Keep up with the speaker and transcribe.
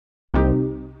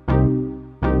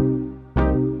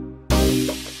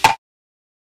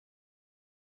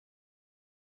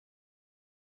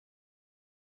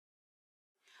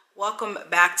Welcome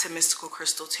back to Mystical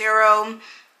Crystal Tarot.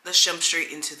 Let's jump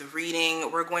straight into the reading.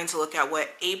 We're going to look at what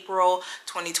April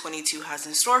 2022 has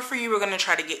in store for you. We're going to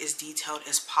try to get as detailed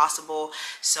as possible,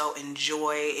 so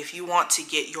enjoy. If you want to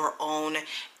get your own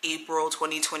April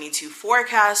 2022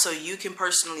 forecast so you can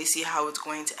personally see how it's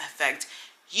going to affect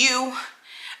you,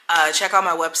 check out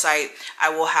my website. I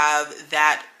will have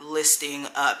that listing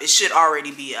up. It should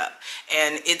already be up,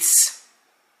 and it's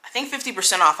I think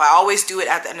 50% off. I always do it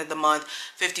at the end of the month,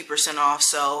 50% off.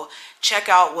 So check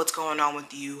out what's going on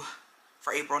with you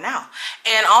for April now.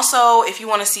 And also, if you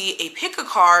want to see a pick a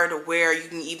card where you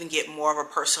can even get more of a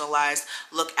personalized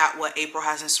look at what April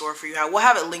has in store for you, I will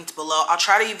have it linked below. I'll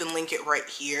try to even link it right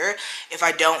here. If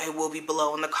I don't, it will be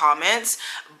below in the comments.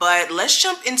 But let's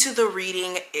jump into the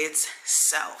reading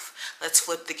itself. Let's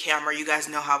flip the camera. You guys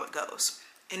know how it goes.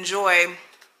 Enjoy.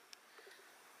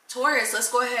 Taurus, let's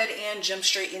go ahead and jump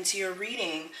straight into your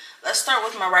reading. Let's start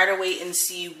with my Rider-Waite and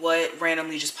see what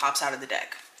randomly just pops out of the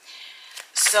deck.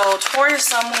 So Taurus,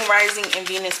 Sun, Moon, Rising, and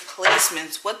Venus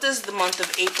placements. What does the month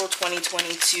of April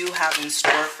 2022 have in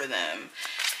store for them?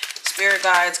 Spirit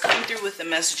guides, come through with the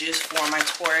messages for my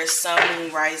Taurus, Sun,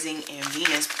 Moon, Rising, and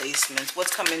Venus placements.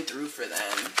 What's coming through for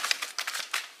them?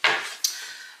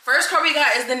 First card we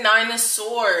got is the Nine of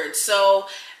Swords. So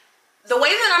the way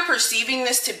that I'm perceiving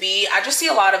this to be, I just see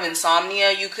a lot of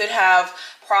insomnia. You could have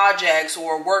projects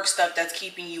or work stuff that's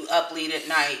keeping you up late at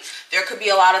night. There could be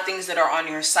a lot of things that are on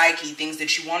your psyche, things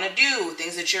that you want to do,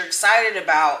 things that you're excited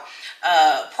about,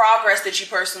 progress that you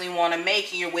personally want to make,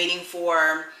 and you're waiting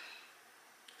for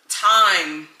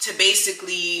time to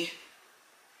basically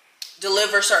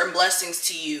deliver certain blessings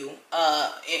to you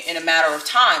in a matter of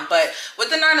time. But with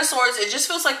the Nine of Swords, it just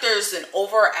feels like there's an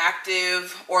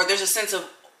overactive, or there's a sense of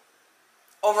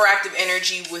overactive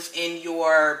energy within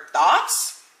your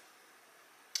thoughts.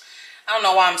 I don't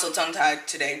know why I'm so tongue-tied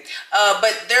today,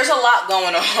 but there's a lot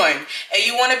going on, and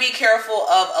you want to be careful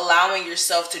of allowing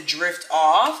yourself to drift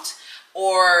off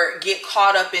or get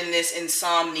caught up in this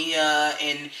insomnia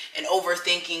and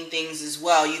overthinking things as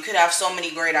well. You could have so many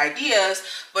great ideas,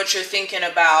 but you're thinking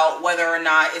about whether or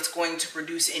not it's going to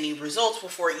produce any results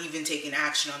before even taking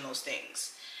action on those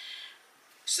things.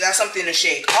 So that's something to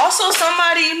shake. Also,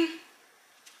 somebody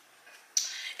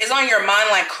is on your mind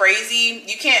like crazy.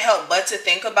 You can't help but to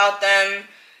think about them.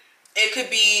 It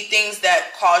could be things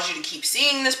that cause you to keep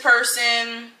seeing this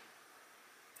person.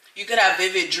 You could have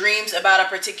vivid dreams about a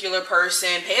particular person.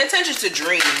 Pay attention to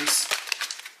dreams.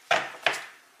 All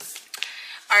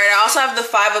right, I also have the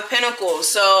Five of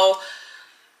Pentacles. So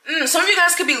some of you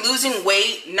guys could be losing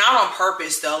weight, not on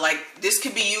purpose though. Like, this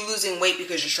could be you losing weight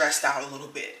because you're stressed out a little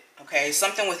bit. Okay,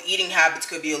 something with eating habits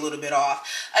could be a little bit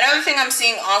off. Another thing I'm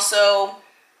seeing also,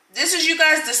 this is you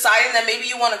guys deciding that maybe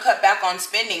you want to cut back on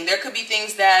spending. There could be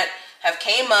things that have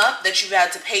came up that you've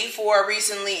had to pay for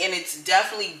recently, and it's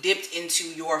definitely dipped into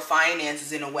your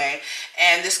finances in a way.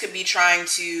 And this could be trying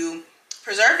to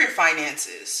preserve your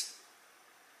finances.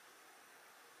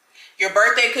 Your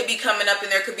birthday could be coming up,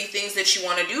 and there could be things that you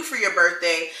want to do for your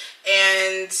birthday.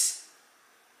 And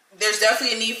there's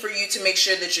definitely a need for you to make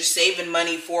sure that you're saving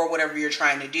money for whatever you're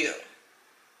trying to do.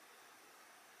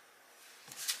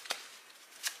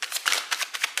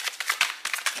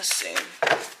 Let's see.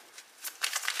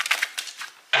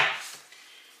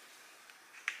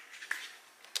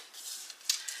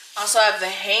 Also have the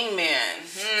Hangman.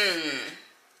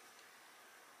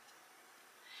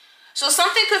 So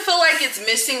something could feel like it's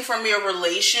missing from your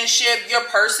relationship. Your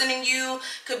person and you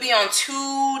could be on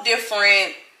two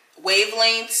different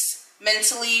wavelengths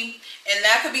mentally, and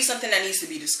that could be something that needs to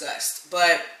be discussed.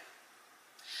 But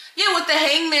yeah, with the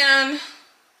Hangman,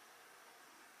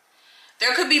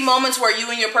 there could be moments where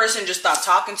you and your person just stop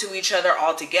talking to each other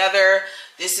altogether.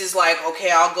 This is like,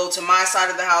 okay, I'll go to my side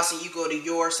of the house and you go to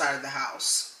your side of the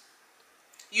house.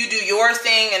 You do your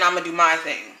thing and I'm gonna do my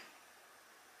thing.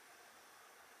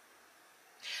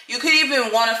 You could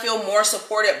even want to feel more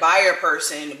supported by your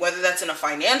person, whether that's in a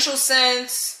financial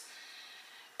sense,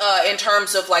 in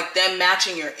terms of like them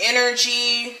matching your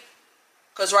energy.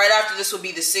 Because right after this would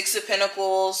be the Six of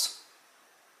Pentacles.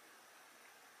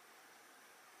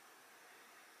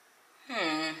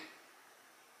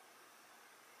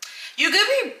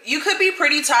 You could be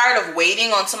pretty tired of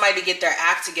waiting on somebody to get their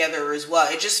act together as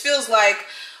well. It just feels like,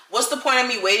 what's the point of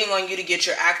me waiting on you to get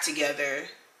your act together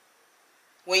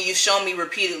when you've shown me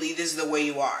repeatedly this is the way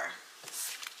you are?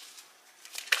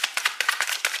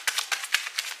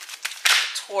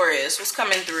 Taurus, what's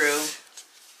coming through?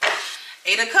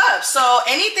 Eight of Cups. So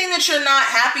anything that you're not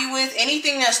happy with,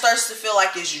 anything that starts to feel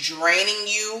like it's draining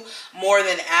you more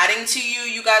than adding to you,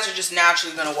 you guys are just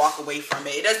naturally going to walk away from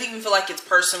it. It doesn't even feel like it's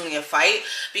personally a fight,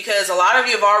 because a lot of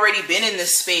you have already been in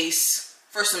this space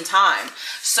for some time.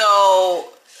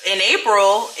 So in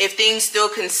April, if things still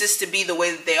consist to be the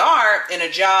way that they are in a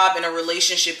job, in a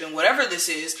relationship, in whatever this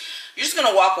is, you're just going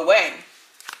to walk away.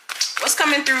 What's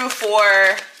coming through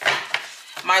for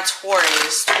my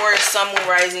Taurus? Taurus, Sun, Moon,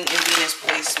 Rising, and Venus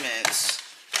placements.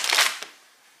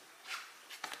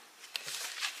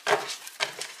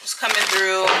 What's coming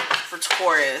through for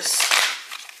Taurus?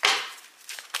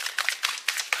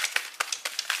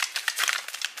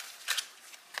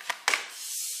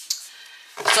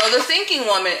 So the Thinking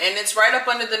Woman, and it's right up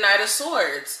under the Knight of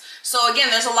Swords. So again,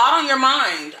 there's a lot on your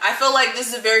mind. I feel like this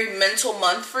is a very mental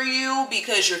month for you,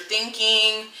 because you're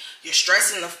thinking, you're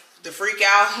stressing the freak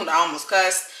out. I almost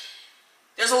cussed.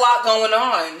 There's a lot going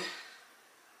on.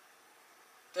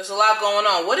 There's a lot going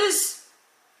on. What is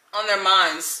on their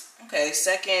minds? Okay,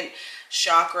 second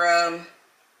chakra.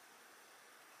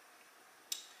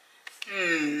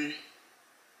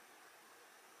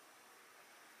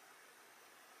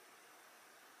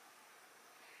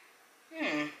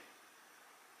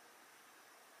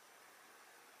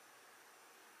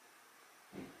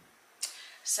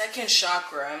 Second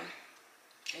chakra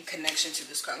in connection to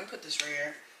this card. Let me put this right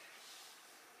here.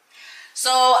 So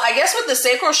I guess with the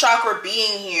sacral chakra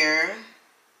being here,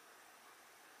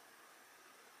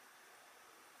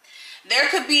 there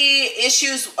could be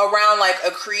issues around like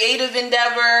a creative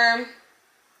endeavor.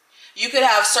 You could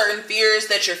have certain fears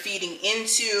that you're feeding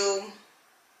into.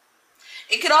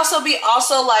 It could also be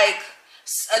like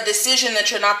a decision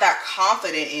that you're not that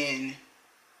confident in,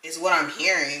 is what I'm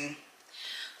hearing.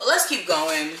 But let's keep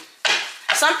going.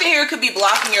 Something here could be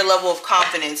blocking your level of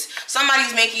confidence.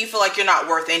 Somebody's making you feel like you're not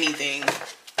worth anything.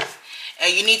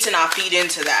 And you need to not feed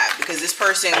into that, because this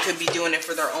person could be doing it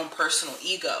for their own personal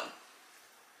ego.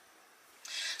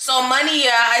 So money,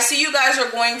 yeah, I see you guys are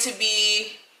going to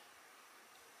be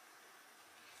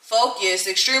focused,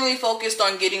 extremely focused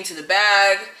on getting to the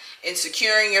bag and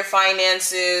securing your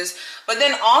finances. But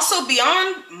then also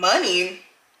beyond money,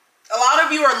 a lot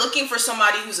of you are looking for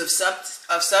somebody who's of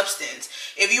substance.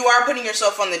 If you are putting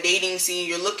yourself on the dating scene,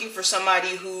 you're looking for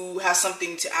somebody who has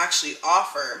something to actually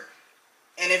offer.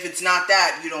 And if it's not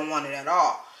that, you don't want it at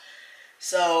all.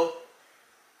 So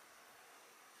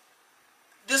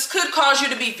this could cause you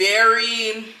to be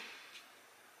very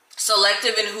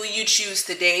selective in who you choose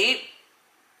to date.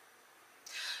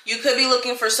 You could be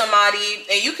looking for somebody,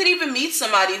 and you could even meet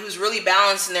somebody who's really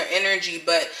balanced in their energy,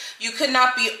 but you could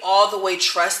not be all the way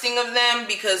trusting of them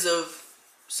because of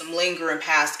some lingering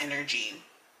past energy.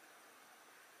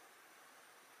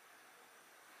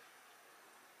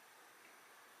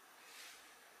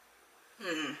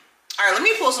 All right, let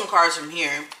me pull some cards from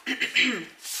here. You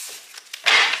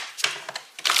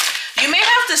may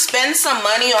have to spend some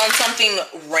money on something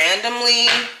randomly.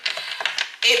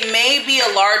 It may be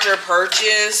a larger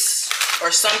purchase or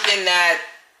something that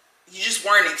you just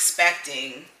weren't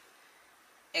expecting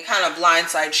and kind of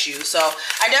blindsides you. So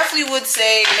I definitely would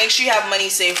say make sure you have money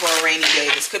saved for a rainy day.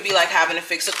 This could be like having to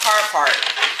fix a car part,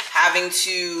 having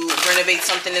to renovate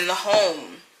something in the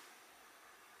home,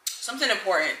 something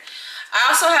important. I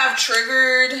also have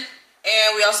Triggered,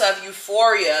 and we also have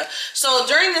Euphoria. So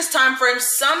during this time frame,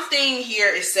 something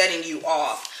here is setting you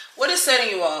off. What is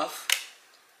setting you off?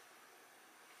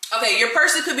 Okay, your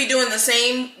person could be doing the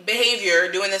same behavior,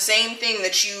 doing the same thing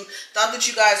that you thought that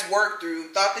you guys worked through,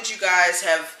 thought that you guys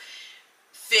have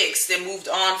fixed and moved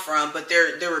on from, but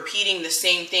they're repeating the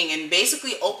same thing and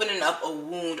basically opening up a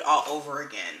wound all over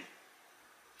again.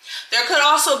 There could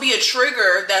also be a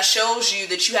trigger that shows you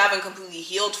that you haven't completely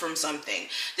healed from something.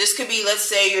 This could be, let's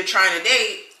say you're trying to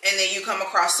date and then you come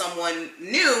across someone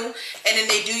new and then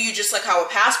they do you just like how a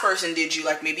past person did you,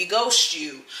 like maybe ghost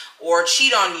you or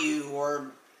cheat on you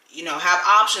or, you know, have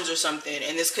options or something.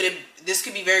 And this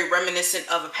could be very reminiscent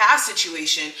of a past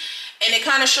situation. And it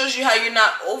kind of shows you how you're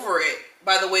not over it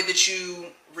by the way that you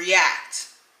react.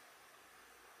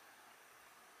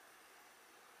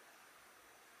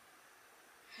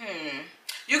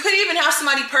 You could even have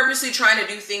somebody purposely trying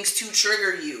to do things to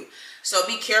trigger you. So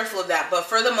be careful of that. But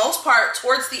for the most part,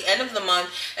 towards the end of the month,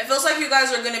 it feels like you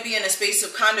guys are going to be in a space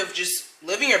of kind of just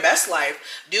living your best life,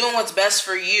 doing what's best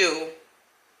for you.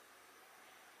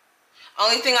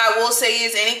 Only thing I will say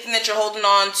is anything that you're holding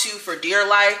on to for dear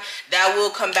life, that will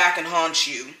come back and haunt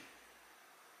you.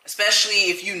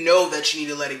 Especially if you know that you need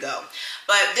to let it go.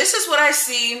 But this is what I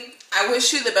see. I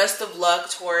wish you the best of luck,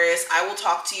 Taurus. I will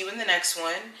talk to you in the next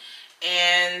one.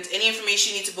 And any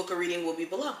information you need to book a reading will be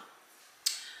below.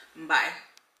 Bye.